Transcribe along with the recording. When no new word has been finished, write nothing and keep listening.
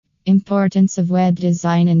Importance of web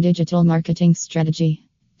design and digital marketing strategy.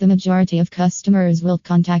 The majority of customers will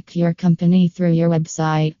contact your company through your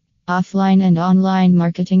website. Offline and online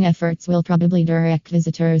marketing efforts will probably direct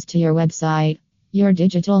visitors to your website. Your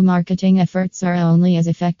digital marketing efforts are only as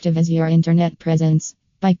effective as your internet presence.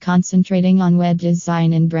 By concentrating on web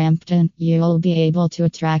design in Brampton, you'll be able to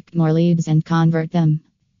attract more leads and convert them.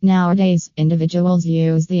 Nowadays, individuals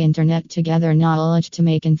use the internet to gather knowledge to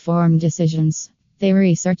make informed decisions. They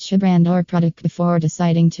research a brand or product before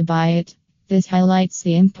deciding to buy it. This highlights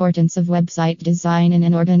the importance of website design in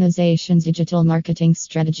an organization's digital marketing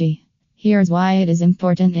strategy. Here's why it is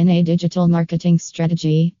important in a digital marketing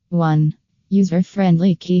strategy. 1.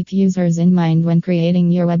 User-friendly. Keep users in mind when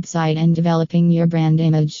creating your website and developing your brand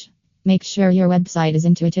image. Make sure your website is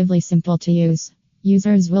intuitively simple to use.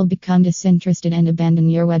 Users will become disinterested and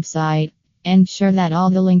abandon your website. Ensure that all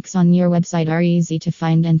the links on your website are easy to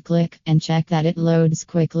find and click, and check that it loads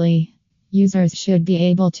quickly. Users should be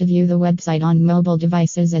able to view the website on mobile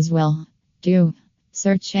devices as well. 2.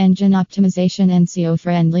 Search engine optimization. and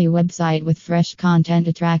SEO-friendly website with fresh content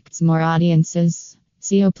attracts more audiences.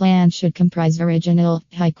 SEO plan should comprise original,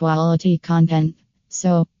 high-quality content.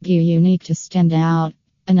 So, be unique to stand out.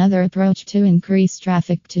 Another approach to increase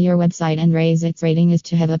traffic to your website and raise its rating is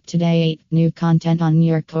to have up-to-date, new content on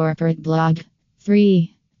your corporate blog.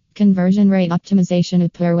 3. Conversion rate optimization. A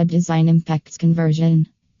poor web design impacts conversion.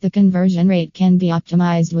 The conversion rate can be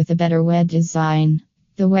optimized with a better web design.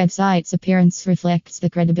 The website's appearance reflects the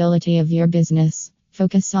credibility of your business.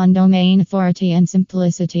 Focus on domain authority and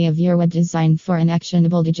simplicity of your web design for an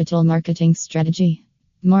actionable digital marketing strategy.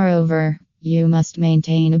 Moreover, you must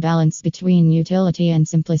maintain a balance between utility and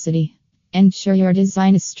simplicity. Ensure your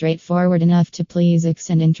design is straightforward enough to please X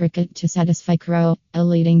and intricate to satisfy Crow. A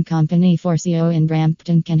leading company for SEO in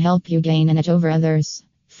Brampton can help you gain an edge over others.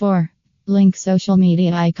 4. Link social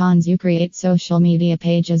media icons. You create social media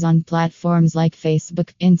pages on platforms like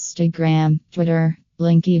Facebook, Instagram, Twitter,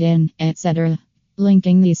 LinkedIn, etc.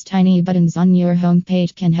 Linking these tiny buttons on your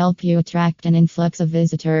homepage can help you attract an influx of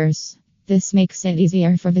visitors. This makes it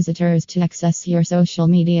easier for visitors to access your social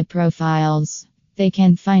media profiles. They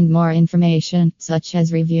can find more information, such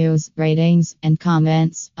as reviews, ratings, and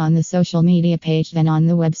comments, on the social media page than on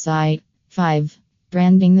the website. 5.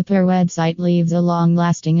 Branding. The poor website leaves a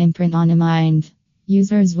long-lasting imprint on a mind.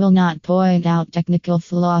 Users will not point out technical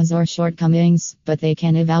flaws or shortcomings, but they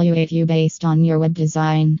can evaluate you based on your web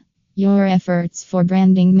design. Your efforts for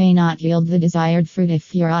branding may not yield the desired fruit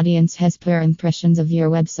if your audience has poor impressions of your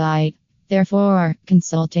website. Therefore,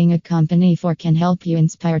 consulting a company can help you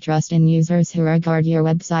inspire trust in users who regard your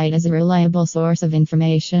website as a reliable source of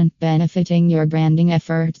information, benefiting your branding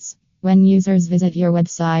efforts. When users visit your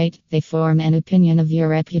website, they form an opinion of your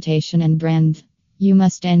reputation and brand. You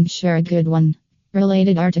must ensure a good one.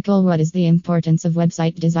 Related article. What is the importance of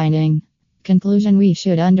website designing? Conclusion. We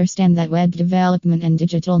should understand that web development and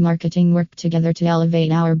digital marketing work together to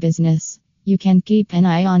elevate our business. You can keep an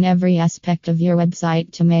eye on every aspect of your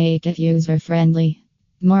website to make it user-friendly.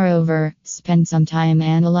 Moreover, spend some time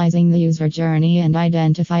analyzing the user journey and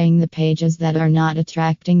identifying the pages that are not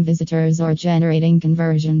attracting visitors or generating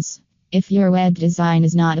conversions. If your web design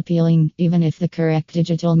is not appealing, even if the correct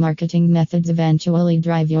digital marketing methods eventually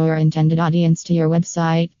drive your intended audience to your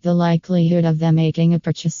website, the likelihood of them making a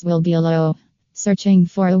purchase will be low. Searching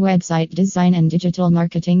for a website design and digital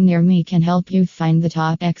marketing near me can help you find the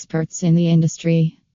top experts in the industry.